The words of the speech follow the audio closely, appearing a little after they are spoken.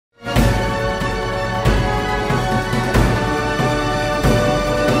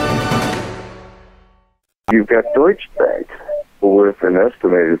You've got Deutsche Bank with an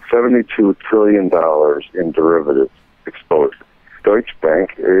estimated $72 trillion in derivatives exposure. Deutsche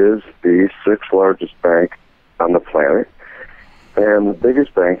Bank is the sixth largest bank on the planet and the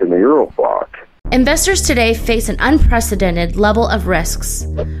biggest bank in the Euro bloc. Investors today face an unprecedented level of risks.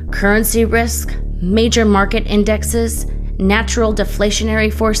 Currency risk, major market indexes, natural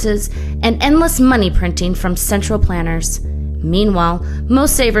deflationary forces, and endless money printing from central planners. Meanwhile,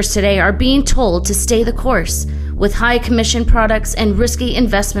 most savers today are being told to stay the course, with high commission products and risky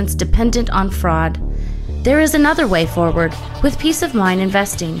investments dependent on fraud. There is another way forward with peace of mind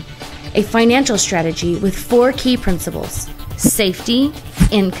investing, a financial strategy with 4 key principles: safety,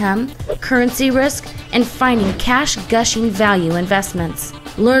 income, currency risk, and finding cash-gushing value investments.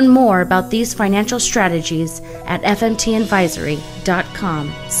 Learn more about these financial strategies at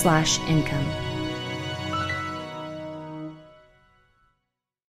fmtadvisory.com/income.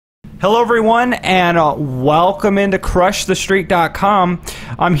 Hello, everyone, and welcome into CrushTheStreet.com.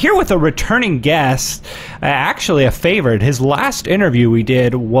 I'm here with a returning guest, actually a favorite. His last interview we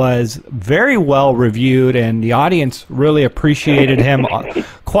did was very well reviewed, and the audience really appreciated him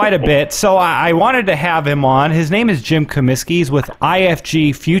quite a bit. So I wanted to have him on. His name is Jim Comiskey. He's with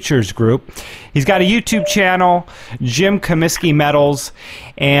IFG Futures Group. He's got a YouTube channel, Jim Comiskey Metals.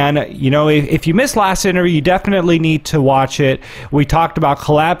 And, you know, if you missed last interview, you definitely need to watch it. We talked about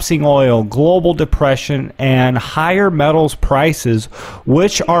collapsing oil, global depression, and higher metals prices,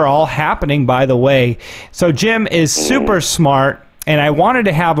 which are all happening, by the way. So Jim is super smart, and I wanted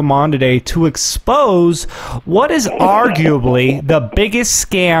to have him on today to expose what is arguably the biggest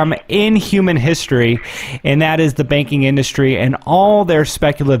scam in human history, and that is the banking industry and all their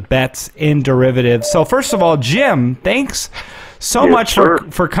speculative bets in derivatives. So first of all, Jim, thanks so much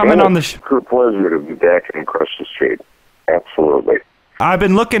for coming on the show. It's a pleasure to be back and Crush the Street. Absolutely. I've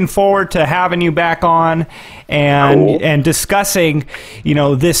been looking forward to having you back on and discussing, you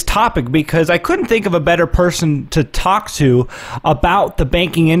know, this topic, because I couldn't think of a better person to talk to about the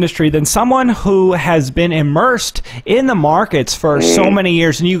banking industry than someone who has been immersed in the markets for so many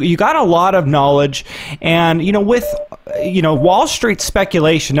years. And you got a lot of knowledge. And, you know, with, you know, Wall Street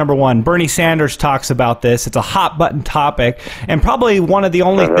speculation, number one, Bernie Sanders talks about this. It's a hot button topic, and probably one of the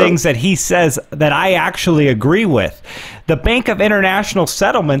only things that he says that I actually agree with. The Bank of International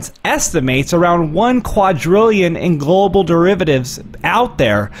Settlements estimates around $1 quadrillion in global derivatives out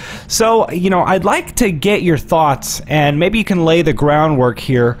there. So, you know, I'd like to get your thoughts, and maybe you can lay the groundwork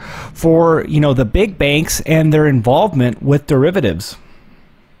here for, you know, the big banks and their involvement with derivatives.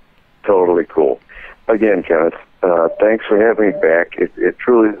 Totally cool. Again, Kenneth, thanks for having me back. It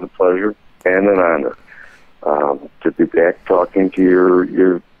truly is a pleasure and an honor to be back talking to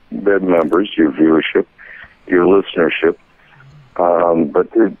your members, your viewership, your listenership.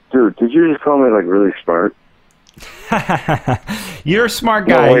 But dude, did you just call me like really smart? You're a smart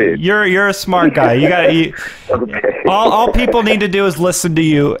guy. No, you're a smart guy. Okay. All people need to do is listen to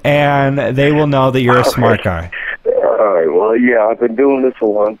you, and they will know that you're a smart guy. All right. Well, yeah, I've been doing this a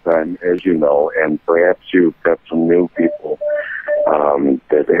long time, as you know, and perhaps you've got some new people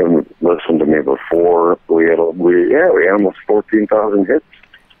that haven't listened to me before. We had almost 14,000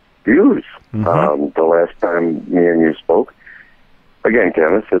 views the last time me and you spoke. Again,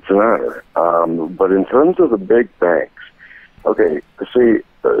 Kenneth, it's an honor. But in terms of the big banks, okay, see,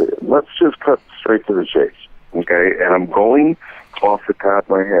 let's just cut straight to the chase, okay? And I'm going off the top of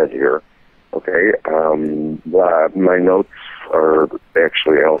my head here, okay? My notes are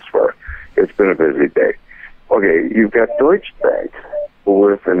actually elsewhere. It's been a busy day. Okay, you've got Deutsche Bank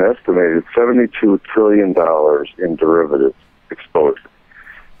with an estimated $72 trillion in derivatives exposure.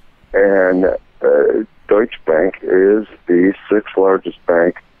 And Deutsche Bank is the sixth largest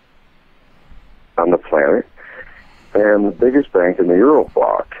bank on the planet and the biggest bank in the Euro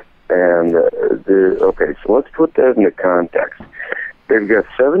bloc. And okay, so let's put that into context. They've got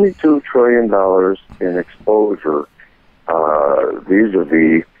 $72 trillion in exposure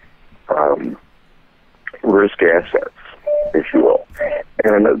vis-a-vis risk assets, if you will.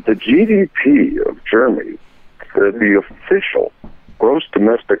 And the GDP of Germany, the official gross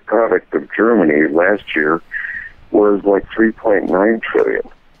domestic product of Germany last year was like $3.9 trillion.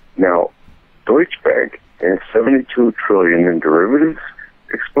 Now, Deutsche Bank has $72 trillion in derivatives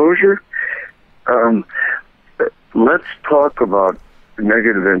exposure. Let's talk about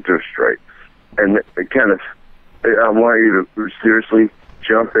negative interest rates. And Kenneth, I want you to seriously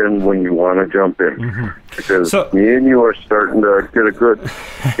jump in when you want to jump in, because me and you are starting to get a good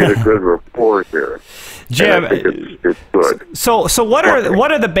rapport here. Jim, it's good. So what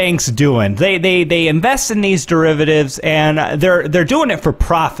are the banks doing? They invest in these derivatives, and they're doing it for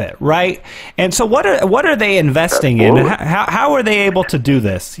profit, right? And so what are they investing in? How are they able to do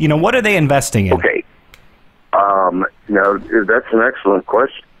this? What are they investing in? Okay. Now that's an excellent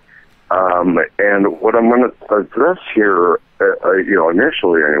question. And what I'm going to address here,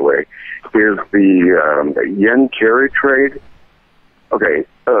 initially anyway, is the yen carry trade. Okay,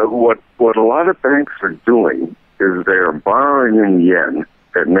 what a lot of banks are doing is they're borrowing in yen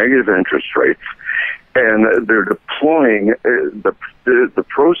at negative interest rates, and they're deploying the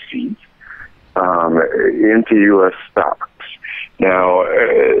proceeds into U.S. stocks. Now,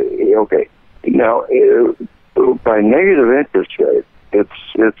 by negative interest rates,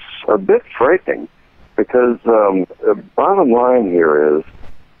 it's a bit frightening, because bottom line here is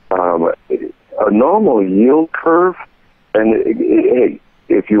a normal yield curve. And hey,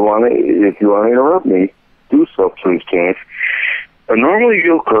 if you want to interrupt me, do so, please, Kenneth. A normal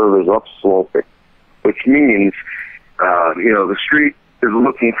yield curve is upsloping, which means the street is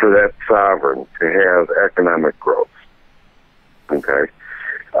looking for that sovereign to have economic growth. Okay.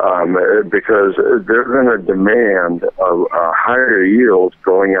 Because they're going to demand a higher yield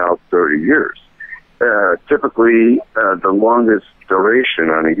going out 30 years. Typically, the longest duration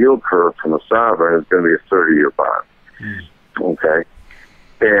on a yield curve from a sovereign is going to be a 30-year bond. Okay?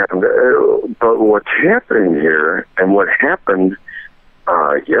 And but what's happening here, and what happened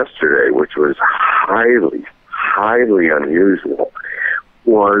yesterday, which was highly, highly unusual,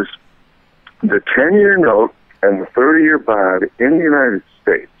 was the 10-year note and the 30-year bond in the United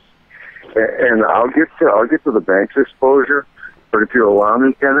States. And I'll get to the bank's exposure, but if you allow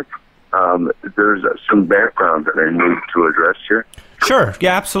me, Kenneth, there's some background that I need to address here. Sure.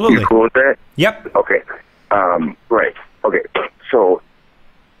 Yeah, absolutely. You cool with that? Yep. Okay. Right. Okay. So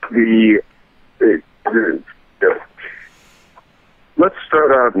let's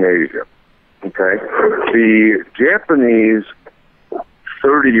start out in Asia. Okay. The Japanese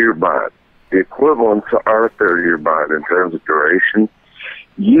 30-year bond, the equivalent to our 30-year bond in terms of duration,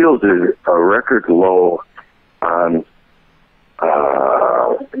 yielded a record low on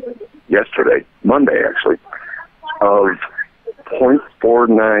yesterday, Monday actually, of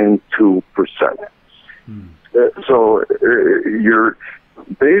 0.492%. So you're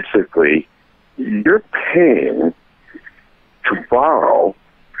paying to borrow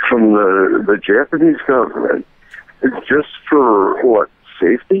from the Japanese government just for what?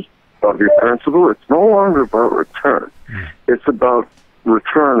 Safety of your principal. It's no longer about return. It's about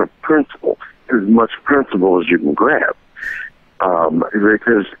return of principal, as much principal as you can grab,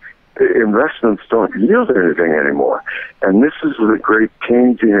 because investments don't yield anything anymore. And this is the great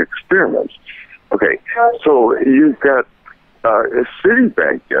Keynesian experiment. Okay, so you've got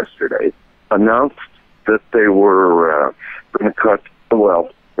Citibank yesterday announced that they were going to cut,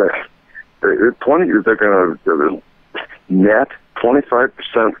 they're going to net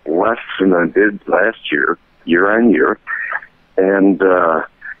 25% less than they did last year on year. And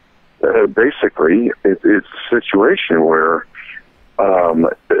basically, it's a situation where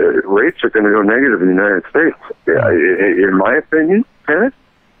rates are going to go negative in the United States. In my opinion, Kenneth,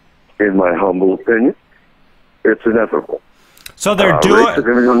 in my humble opinion, it's inevitable. So they're doing. Rates are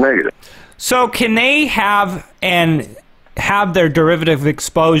going to go negative. So can they have their derivative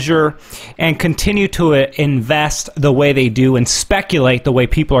exposure and continue to invest the way they do and speculate the way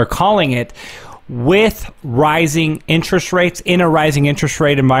people are calling it with rising interest rates in a rising interest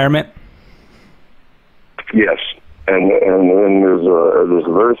rate environment? Yes, and then there's a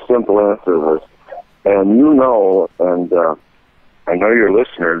very simple answer to this. And and I know your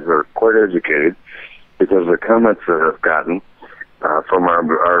listeners are quite educated, because the comments that I've gotten from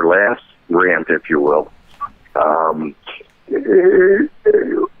our last rant, if you will,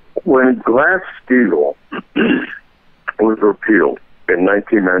 when Glass-Steagall was repealed in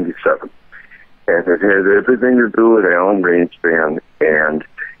 1997, and it had everything to do with Alan Greenspan and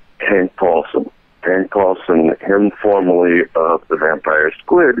Hank Paulson. Hank Paulson, him formerly of the Vampire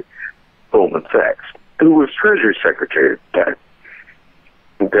Squid, Goldman Sachs, who was Treasury Secretary at the time.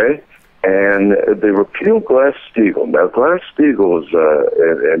 Okay? And they repealed Glass-Steagall. Now, Glass-Steagall was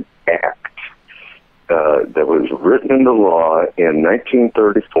an act that was written into law in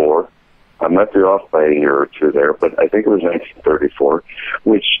 1934. I might be off by a year or two there, but I think it was 1934,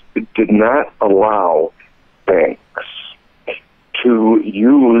 which did not allow banks to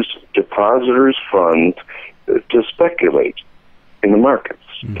use depositors' funds to speculate in the markets.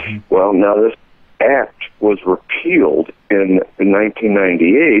 Mm-hmm. Well, now this act was repealed in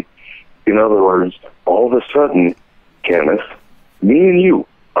 1998, in other words, all of a sudden, Kenneth, me and you,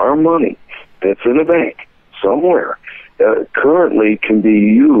 our money that's in a bank somewhere, currently can be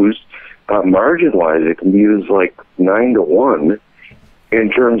used, margin-wise, it can be used like 9-to-1 in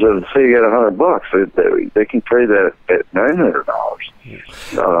terms of, say you got $100, they can trade that at $900.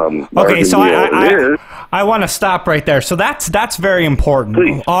 Okay, so I want to stop right there. So that's very important.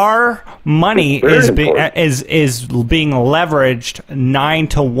 Please. Our money is being leveraged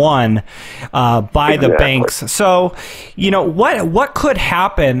 9-to-1 by the banks. So, what could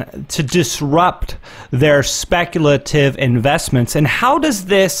happen to disrupt their speculative investments, and how does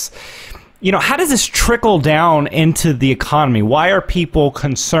this trickle down into the economy? Why are people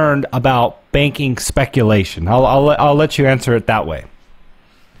concerned about banking speculation? I'll let you answer it that way.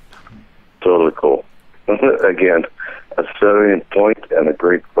 Totally cool. Again, a salient point and a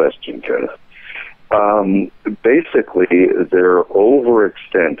great question, Kenneth. Basically, they're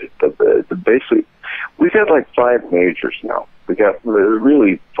overextended. Basically, we've got like 5 majors now. We got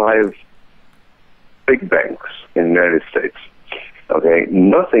really 5 big banks in the United States. Okay,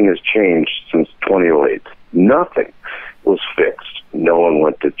 nothing has changed since 2008. Nothing was fixed. No one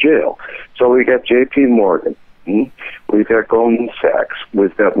went to jail. So we got J.P. Morgan. We've got Goldman Sachs.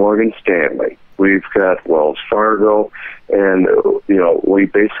 We've got Morgan Stanley. We've got Wells Fargo. And, we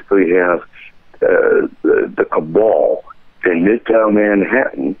basically have the cabal in Midtown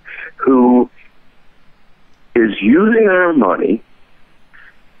Manhattan who is using our money,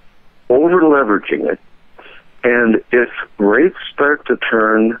 over-leveraging it. And if rates start to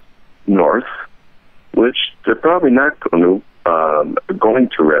turn north, which they're probably not going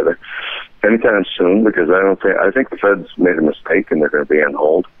to rather, anytime soon, because I think the Fed's made a mistake and they're going to be on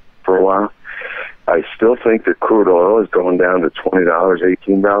hold for a while. I still think that crude oil is going down to $20,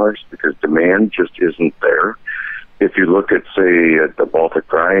 $18 because demand just isn't there. If you look at, say, the Baltic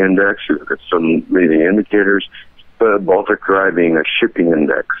Dry Index, you look at some leading indicators, the Baltic Dry being a shipping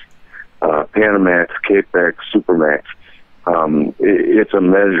index, Panamax, Capex, Supermax, it's a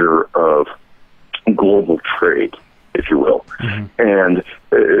measure of global trade, if you will. And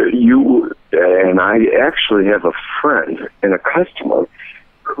I actually have a friend and a customer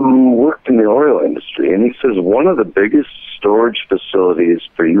who worked in the oil industry, and he says one of the biggest storage facilities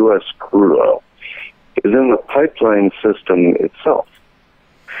for U.S. crude oil is in the pipeline system itself,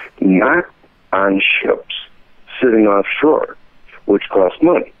 not on ships sitting offshore, which costs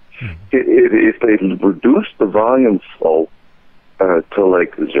money. If they reduce the volume flow to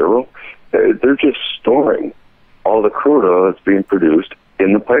like 0, they're just storing all the crude oil that's being produced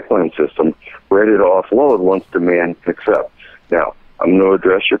in the pipeline system, ready to offload once demand picks up. Now, I'm going to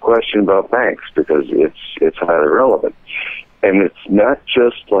address your question about banks because it's highly relevant. And it's not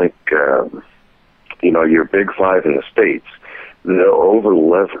just like, your big 5 in the States. They're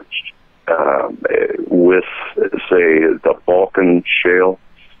over-leveraged with, say, the Balkan shale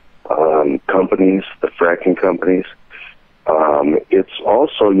companies, the fracking companies. It's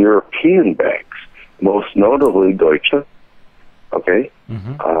also European banks, most notably Deutsche,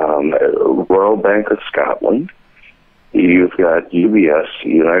 Royal Bank of Scotland. You've got UBS,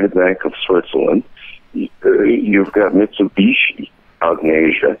 United Bank of Switzerland. You've got Mitsubishi out in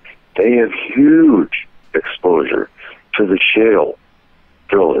Asia. They have huge exposure to the shale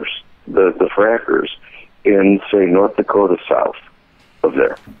drillers, the frackers in, say, North Dakota south of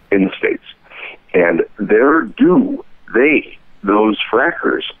there, in the States. And those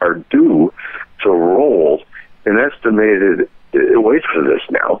frackers are due to roll an estimated, wait for this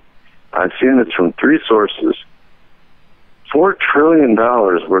now, I've seen this from 3 sources, $4 trillion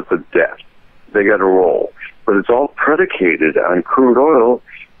worth of debt they got to roll. But it's all predicated on crude oil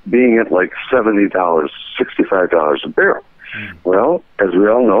being at like $70, $65 a barrel. Well, as we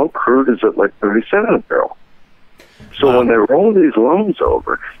all know, crude is at like 37 a barrel. So when they roll these loans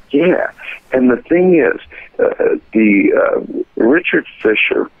over, and the thing is, Richard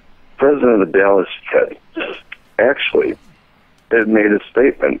Fisher, president of the Dallas Fed, actually had made a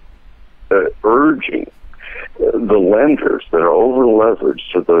statement urging the lenders that are over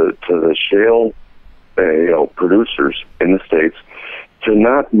leveraged to the shale producers in the States to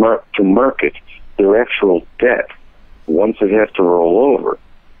not market their actual debt once it has to roll over.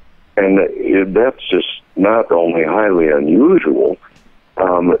 And that's just not only highly unusual,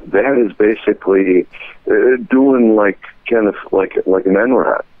 that is basically doing like an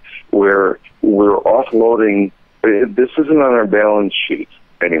Enron, where we're offloading. This isn't on our balance sheet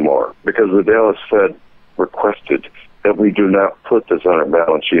anymore because the Dallas Fed requested that we do not put this on our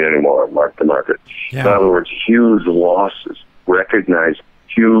balance sheet anymore, mark to market. In other words, huge losses, recognized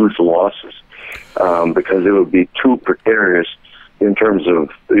huge losses because it would be too precarious in terms of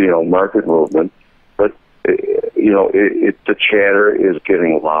market movement. But the chatter is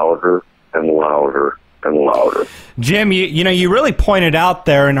getting louder and louder and louder. Jim, you really pointed out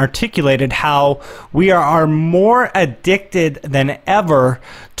there and articulated how we are more addicted than ever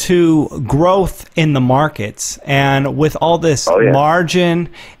to growth in the markets, and with all this margin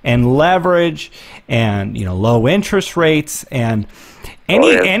and leverage and low interest rates and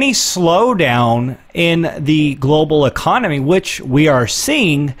any slowdown in the global economy, which we are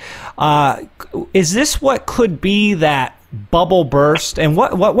seeing, is this what could be that bubble burst, and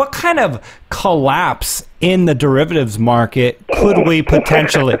what kind of collapse in the derivatives market could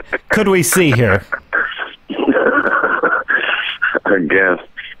we see here? Again,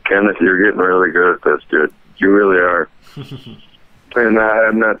 Kenneth, you're getting really good at this, dude. You really are. And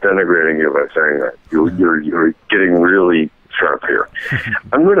I'm not denigrating you by saying that. You're getting really sharp here.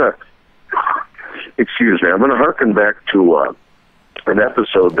 I'm gonna harken back to an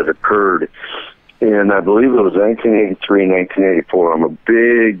episode that occurred in, I believe it was 1983, 1984. I'm a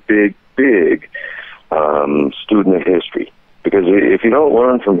big student of history, because if you don't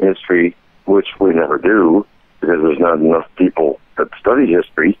learn from history, which we never do, because there's not enough people that study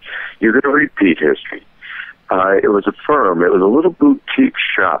history, you're going to repeat history. It was a little boutique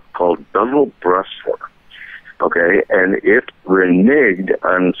shop called Bevel Bressler, okay, and it reneged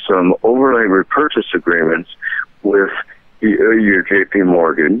on some overnight repurchase agreements with your J.P.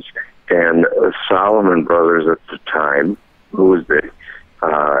 Morgans and Solomon Brothers at the time, who was big,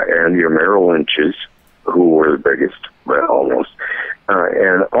 and your Merrill Lynch's, who were the biggest, well, almost.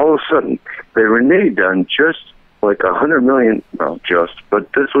 And all of a sudden, they reneged on just like $100 million, not just, but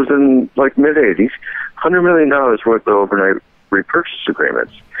this was in like mid-'80s, $100 million worth of overnight repurchase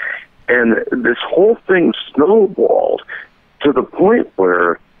agreements. And this whole thing snowballed to the point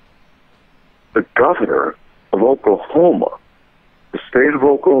where the governor of Oklahoma, the state of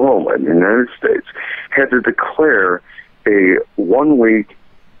Oklahoma in the United States, had to declare a 1-week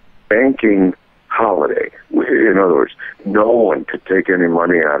banking holiday. In other words, no one could take any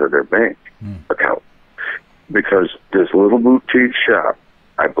money out of their bank account, because this little boutique shop,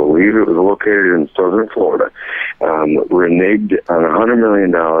 I believe it was located in southern Florida, reneged on $100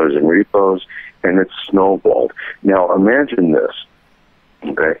 million in repos, and it snowballed. Now imagine this,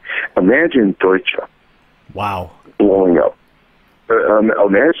 okay? Imagine Deutsche. Wow. Blowing up.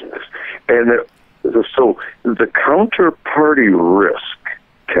 Imagine this. And so the counterparty risk,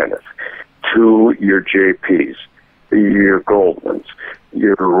 Kenneth, to your JPs, your Goldmans,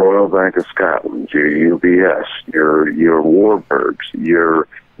 your Royal Bank of Scotland, your UBS, your Warburgs, your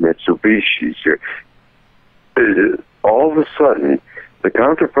Mitsubishis, all of a sudden, the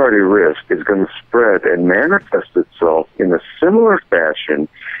counterparty risk is going to spread and manifest itself in a similar fashion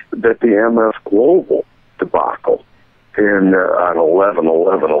that the MF Global debacle in on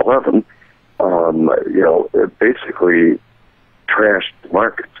 11/11/11, it basically trashed the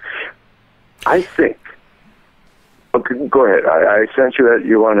markets. I think. Okay, go ahead. I sent you that.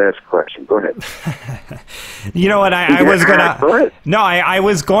 You want to ask a question? Go ahead. You know what? I was gonna. Go ahead. No, I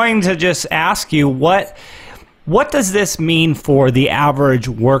was going to just ask you what does this mean for the average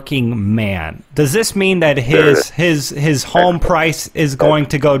working man? Does this mean that his home price is going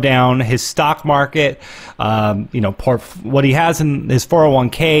to go down? His stock market, what he has in his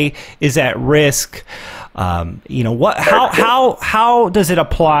 401k is at risk. How does it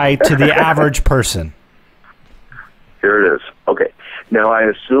apply to the average person? Here it is. Okay. Now I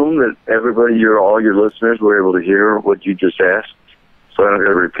assume that everybody, all your listeners, were able to hear what you just asked, so I'm not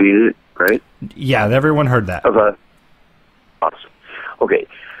going to repeat it, right? Yeah, everyone heard that. Okay. Awesome. Okay.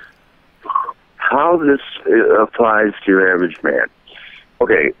 How this applies to your average man.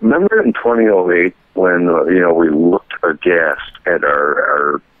 Okay, remember in 2008 when we looked aghast at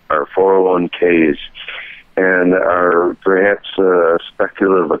our 401ks and our perhaps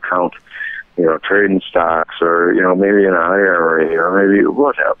speculative account, trading stocks, or maybe an IRA, or maybe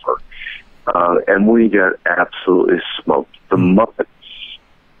whatever, and we got absolutely smoked. The Muppets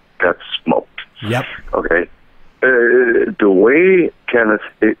got smoked. Yep. Okay. The way, Kenneth,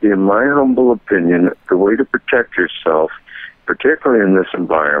 in my humble opinion, the way to protect yourself, particularly in this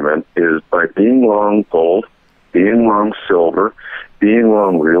environment, is by being long gold, being long silver, being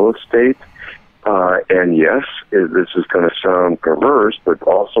long real estate, and yes, this is going to sound perverse, but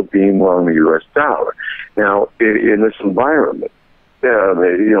also being long the U.S. dollar. Now, in this environment, gold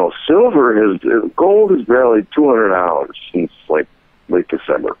has rallied $200 since like late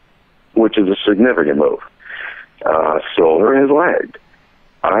December, which is a significant move. Silver has lagged.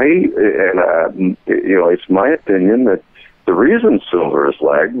 It's my opinion that The reason silver has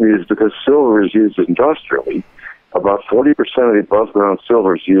lagged is because silver is used industrially. About 40% of the above-ground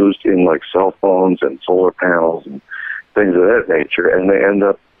silver is used in like cell phones and solar panels and things of that nature, and they end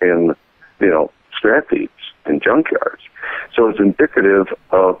up in, scrap heaps and junkyards. So it's indicative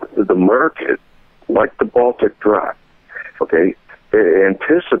of the market, like the Baltic Dry, okay,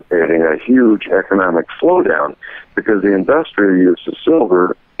 anticipating a huge economic slowdown because the industrial use of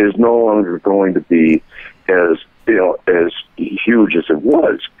silver is no longer going to be as huge as it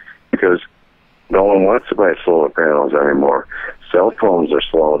was, because no one wants to buy solar panels anymore. Cell phones are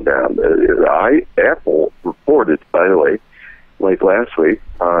slowing down. Apple reported, by the way, like last week,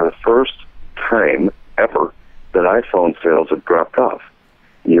 the first time ever that iPhone sales have dropped off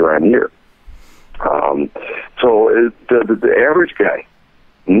year on year. So the average guy,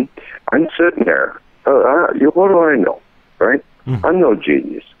 I'm sitting there. What do I know, right? I'm no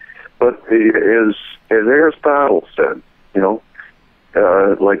genius, but as Aristotle said,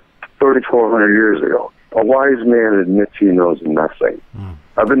 like 3,400 years ago, a wise man admits he knows nothing.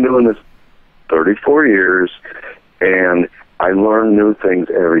 I've been doing this 34 years, and I learn new things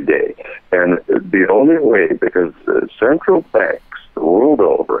every day. And the only way, because central banks the world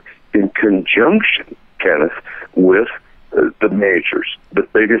over, in conjunction, Kenneth, with the majors, the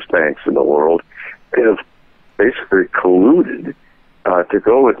biggest banks in the world, have basically colluded to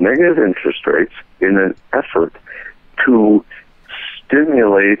go with negative interest rates in an effort to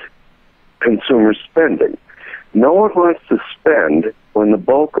stimulate consumer spending. No one wants to spend when the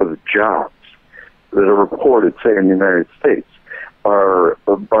bulk of jobs that are reported, say, in the United States, are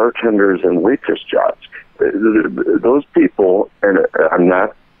bartenders and waitress jobs. Those people, and I'm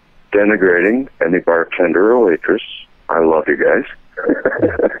not denigrating any bartender or waitress. I love you guys.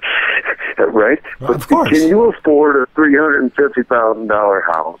 Right? Well, of course. Can you afford a $350,000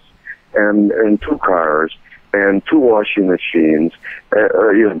 house and 2 cars and 2 washing machines,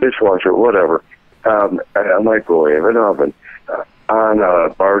 or dishwasher, whatever, a microwave, an oven, on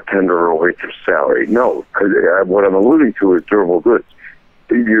a bartender or waitress salary? No. What I'm alluding to is durable goods.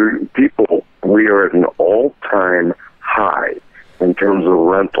 We are at an all-time high in terms of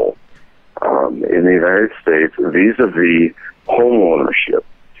rental in the United States vis-a-vis home ownership.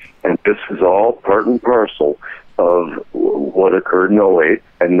 And this is all part and parcel of what occurred in '08,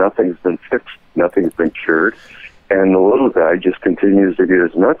 and nothing's been fixed, nothing's been cured, and the little guy just continues to get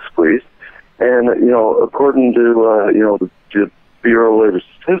his nuts squeezed. And, according to, the Bureau of Labor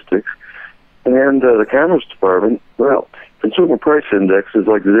Statistics and the Commerce Department, well, consumer price index is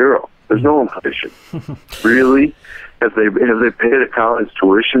like 0. There's no inflation. Really? Have they paid a college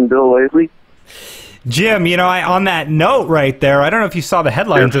tuition bill lately? Jim, on that note right there, I don't know if you saw the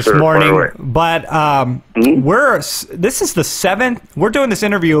headlines this morning, but this is the 7th. We're doing this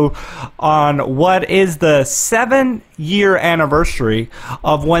interview on what is the 7-year anniversary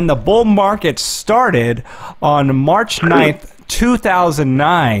of when the bull market started on March 9th,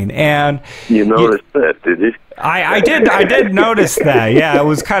 2009. And you noticed that, did you? I did notice that. Yeah, it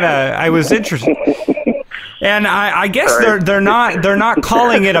was I was interested. And I guess they're not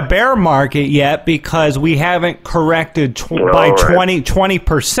calling it a bear market yet because we haven't corrected by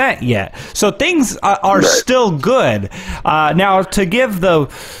 20% yet. So things are still good. Now, to give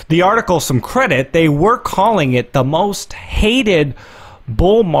the article some credit, they were calling it the most hated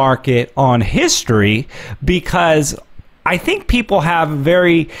bull market on history because I think people have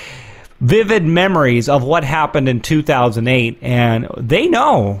very vivid memories of what happened in 2008, and they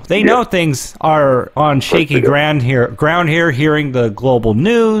know things are on shaky ground here, hearing the global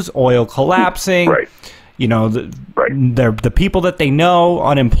news, oil collapsing, the people that they know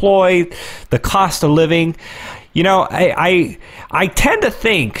unemployed, the cost of living. I tend to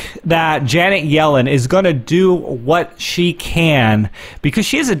think that Janet Yellen is going to do what she can, because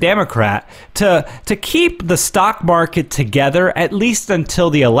she is a Democrat, to keep the stock market together at least until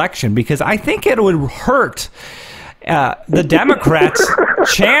the election, because I think it would hurt the Democrats'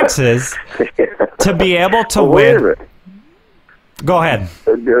 chances to be able to win. Go ahead.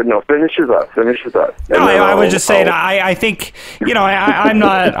 No, finish your thought. No, I was just saying. I think I'm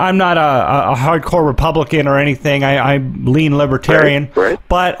not a hardcore Republican or anything. I lean libertarian,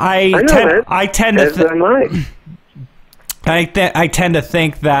 but I tend to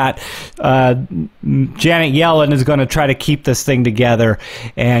think that Janet Yellen is going to try to keep this thing together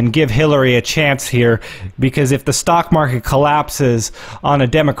and give Hillary a chance here, because if the stock market collapses on a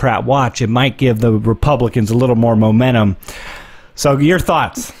Democrat watch, it might give the Republicans a little more momentum. So your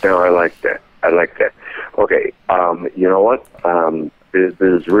thoughts? No, I like that. Okay, you know what?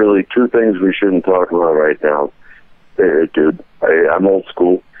 There's really 2 things we shouldn't talk about right now, dude. I'm old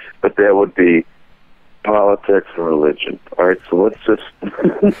school, but that would be politics and religion. All right, so let's just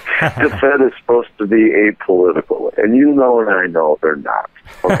the Fed is supposed to be apolitical, and you know and I know they're not.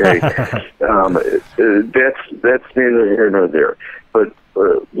 Okay, that's neither here nor there. But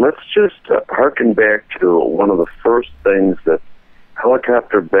let's just harken back to one of the first things that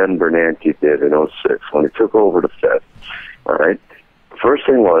Helicopter Ben Bernanke did in '06 when he took over the Fed. All right, the first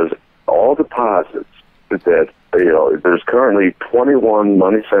thing was all deposits that there's currently 21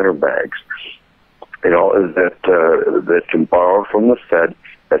 money center banks. That can borrow from the Fed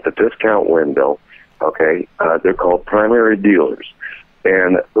at the discount window. Okay, they're called primary dealers,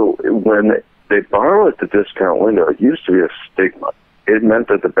 and when they borrow at the discount window, it used to be a stigma. It meant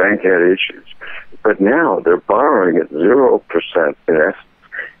that the bank had issues, but now they're borrowing at 0% in essence,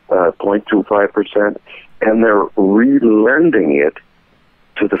 0.25%, and they're re-lending it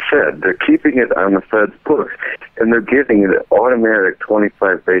to the Fed. They're keeping it on the Fed's books, and they're giving it an automatic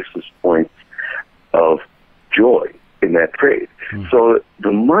 25 basis points of joy in that trade. So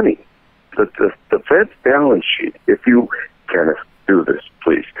the money, the Fed's balance sheet, if you can do this,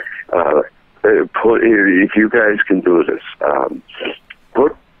 please, if you guys can do this,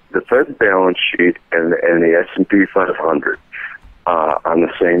 put the Fed's balance sheet and the S&P 500 on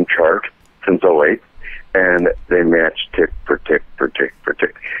the same chart since '08, and they match tick for tick for tick for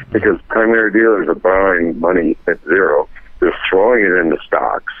tick. Because primary dealers are borrowing money at zero, they're throwing it into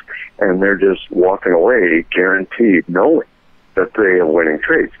stocks, and they're just walking away guaranteed, knowing that they are winning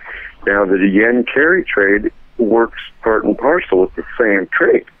trades. Now, the yen carry trade works part and parcel with the same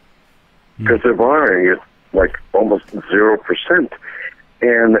trade because they're borrowing it like almost 0%.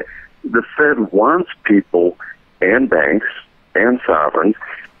 And the Fed wants people and banks and sovereigns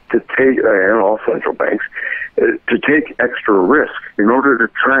to take, and all central banks, to take extra risk in order to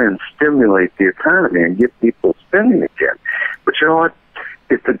try and stimulate the economy and get people spending again. But you know what?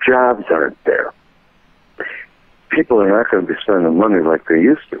 If the jobs aren't there, people are not going to be spending money like they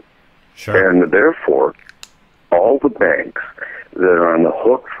used to. Sure. And therefore, all the banks that are on the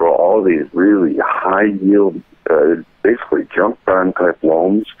hook for all these really high yield, basically junk bond type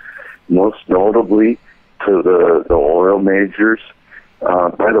loans, most notably to the oil majors.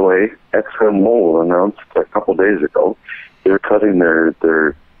 By the way, ExxonMobil announced a couple days ago they're cutting their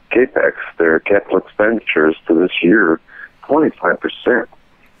capex, their capital expenditures to this year 25%.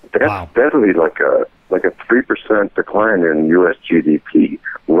 That'll be like a 3% decline in U.S. GDP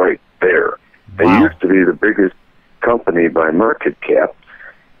right there. They used to be the biggest company by market cap,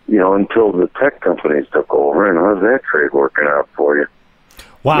 until the tech companies took over. And how's that trade working out for you?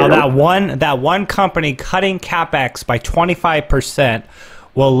 Wow, that one company cutting capex by 25%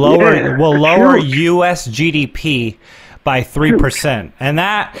 will lower U.S. GDP by 3%. And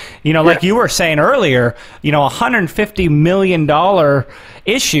that, like you were saying earlier, $150 million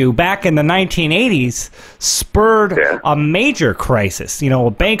issue back in the 1980s spurred a major crisis,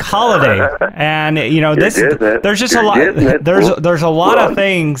 a bank holiday. And, there's just a lot, there's a lot of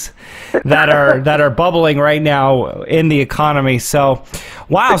things that are bubbling right now in the economy. So,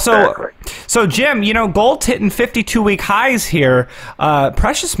 wow. Exactly. So Jim, gold's hitting 52-week highs here.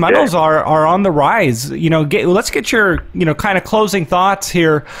 Precious metals are on the rise. Let's get your, kind of closing thoughts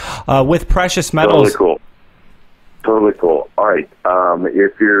here with precious metals. Totally cool. All right.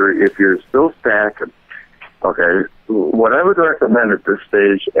 If you're still stacking, okay, what I would recommend at this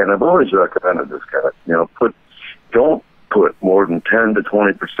stage, and I've always recommended this kind of, don't put more than 10 to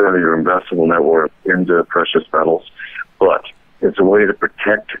 20% of your investable net worth into precious metals, but it's a way to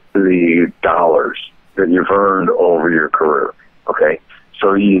protect the dollars that you've earned over your career, okay?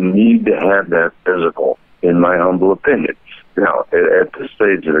 So you need to have that physical, in my humble opinion. Now, at this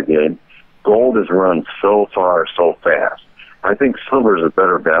stage of the game, gold has run so far, so fast. I think silver is a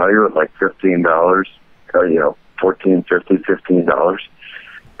better value at like $15, $14, $15,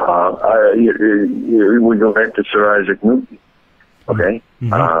 $15. We go back to Sir Isaac Newton, okay?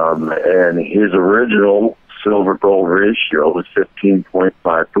 Mm-hmm. And his original silver-gold ratio was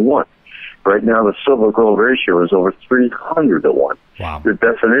 15.5 to 1. Right now, the silver-gold ratio is over 300 to 1. Wow. The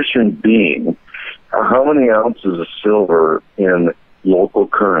definition being how many ounces of silver in local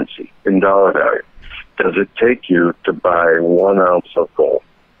currency, in dollar value, does it take you to buy 1 ounce of gold?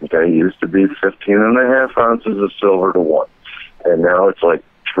 Okay, it used to be 15.5 ounces of silver to 1. And now it's like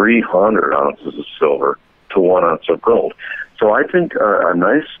 300 ounces of silver to 1 ounce of gold. So I think a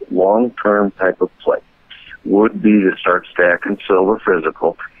nice long-term type of play would be to start stacking silver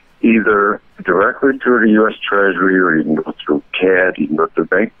physical, either directly through the U.S. Treasury, or you can go through CAD, you can go through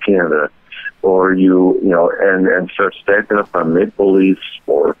Bank of Canada, or and start stacking up on Maple Leafs,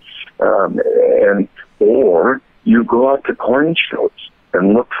 or you go out to coin shows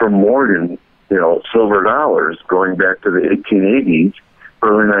and look for Morgan silver dollars going back to the 1880s,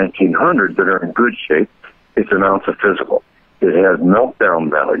 early 1900s that are in good shape. It's an ounce of physical. It has meltdown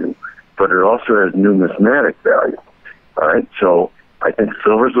value, but it also has numismatic value. All right, so I think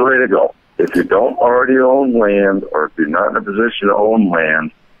silver's the way to go. If you don't already own land, or if you're not in a position to own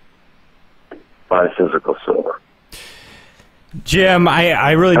land, buy physical silver. Jim,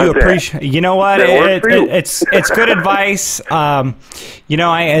 I really do appreciate. You know what? It's good advice.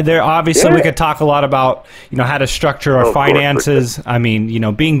 There obviously we could talk a lot about how to structure our finances. I mean,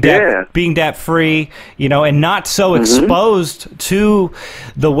 being debt free, and not so exposed to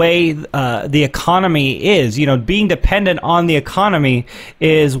the way the economy is. Being dependent on the economy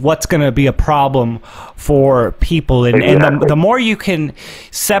is what's going to be a problem for people, and the more you can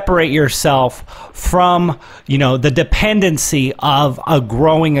separate yourself from the dependency of a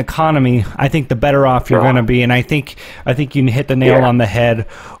growing economy, I think the better off you're going to be. And I think you hit the nail on the head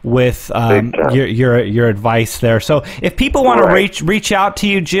with your advice there. So if people want to reach out to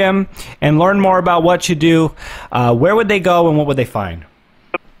you, Jim, and learn more about what you do, where would they go and what would they find?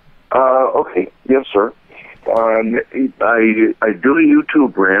 Okay, yes, sir. I do a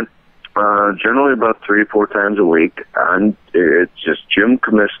YouTube rant. Generally about 3 or 4 times a week. It's just Jim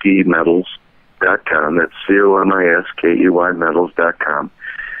Comiskey Metals.com. That's COMISKEY Metals.com.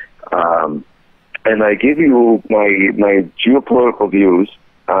 And I give you my geopolitical views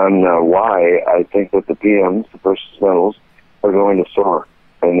on why I think that the PMs, the precious metals, are going to soar.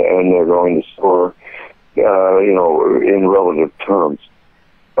 And they're going to soar, in relative terms.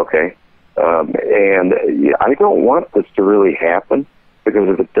 Okay? And I don't want this to really happen. Because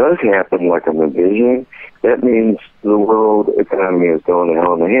if it does happen like I'm envisioning, that means the world economy is going to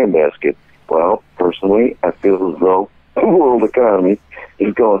hell in a handbasket. Well, personally, I feel as though the world economy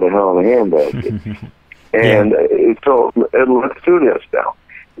is going to hell in a handbasket. And so let's do this now.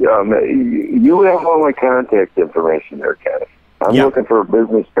 You have all my contact information there, Kenneth. I'm looking for a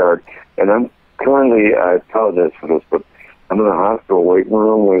business card, and I'm currently, I apologize for this, but I'm in a hospital waiting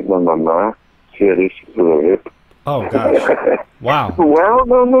room waiting on my ma. She had issues with her hip. Oh, gosh. Wow. Well,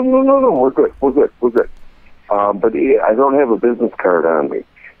 no. We're good. But I don't have a business card on me.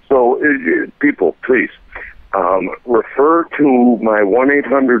 So, people, please, refer to my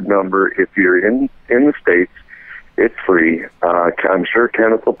 1-800 number if you're in the States. It's free. I'm sure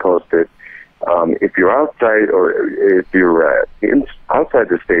Kenneth will post it. If you're outside, or if you're outside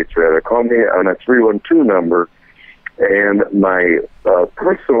the States, rather, call me on a 312 number. And my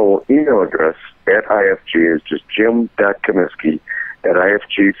personal email address at IFG is just jim.comiskey at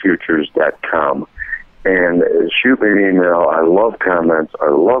ifgfutures.com. And shoot me an email. I love comments. I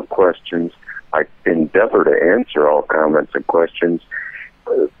love questions. I endeavor to answer all comments and questions.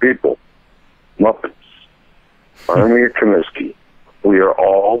 People, Muppets, Army of Comiskey, we are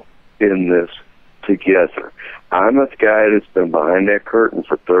all in this together. I'm a guy that's been behind that curtain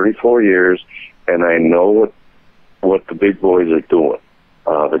for 34 years, and I know what the big boys are doing,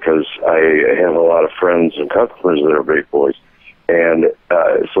 because I have a lot of friends and customers that are big boys. And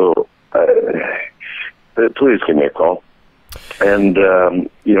so please give me a call. And,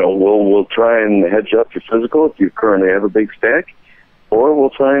 we'll try and hedge up your physical if you currently have a big stack, or we'll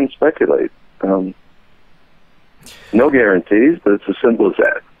try and speculate. No guarantees, but it's as simple as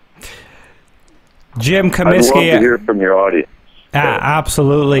that. Jim Comiskey. I'd love to hear from your audience.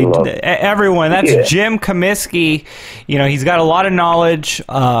 Absolutely. Everyone, that's Jim Comiskey. He's got a lot of knowledge,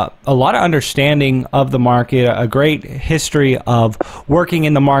 a lot of understanding of the market, a great history of working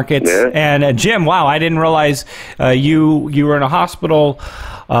in the markets. And Jim, wow, I didn't realize you were in a hospital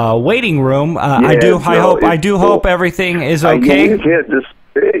waiting room. I do hope everything is okay.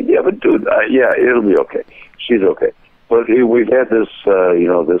 But dude, it'll be okay. She's okay. But we've had this,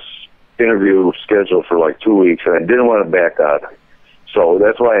 this interview scheduled for like 2 weeks, and I didn't want to back out. So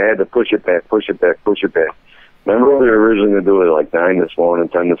that's why I had to push it back. Remember, we were originally going to do it at like 9 this morning,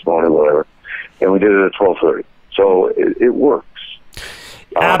 10 this morning, whatever, and we did it at 12:30. So it works.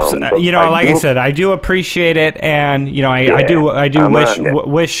 Absolutely. Like I said, I do appreciate it, and I do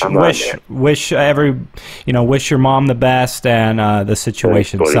wish your mom the best and the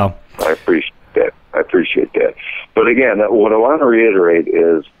situation. Thanks, so I appreciate that. But again, what I want to reiterate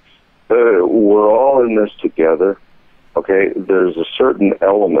is we're all in this together. Okay, there's a certain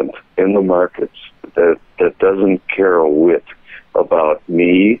element in the markets that doesn't care a whit about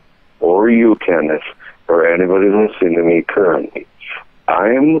me or you, Kenneth, or anybody listening to me currently.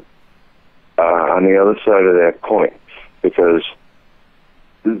 I'm on the other side of that coin, because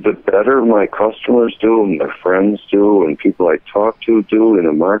the better my customers do, and my friends do, and people I talk to do in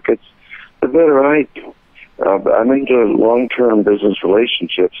the markets, the better I do. I'm into long-term business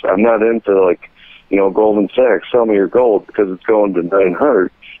relationships. I'm not into, like, Goldman Sachs, sell me your gold because it's going to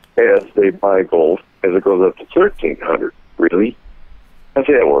 900 as they buy gold as it goes up to 1,300. Really? I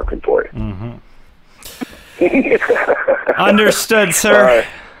see that working for you. Mm-hmm. Understood, sir.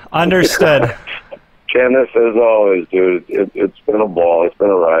 Understood. Kenneth, as always, dude, it's been a ball. It's been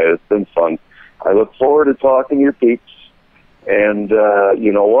a ride. It's been fun. I look forward to talking to your peeps. And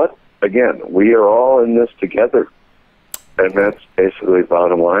you know what? Again, we are all in this together. And that's basically the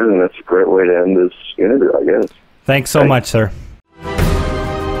bottom line, and that's a great way to end this interview, I guess. Thanks so much, sir.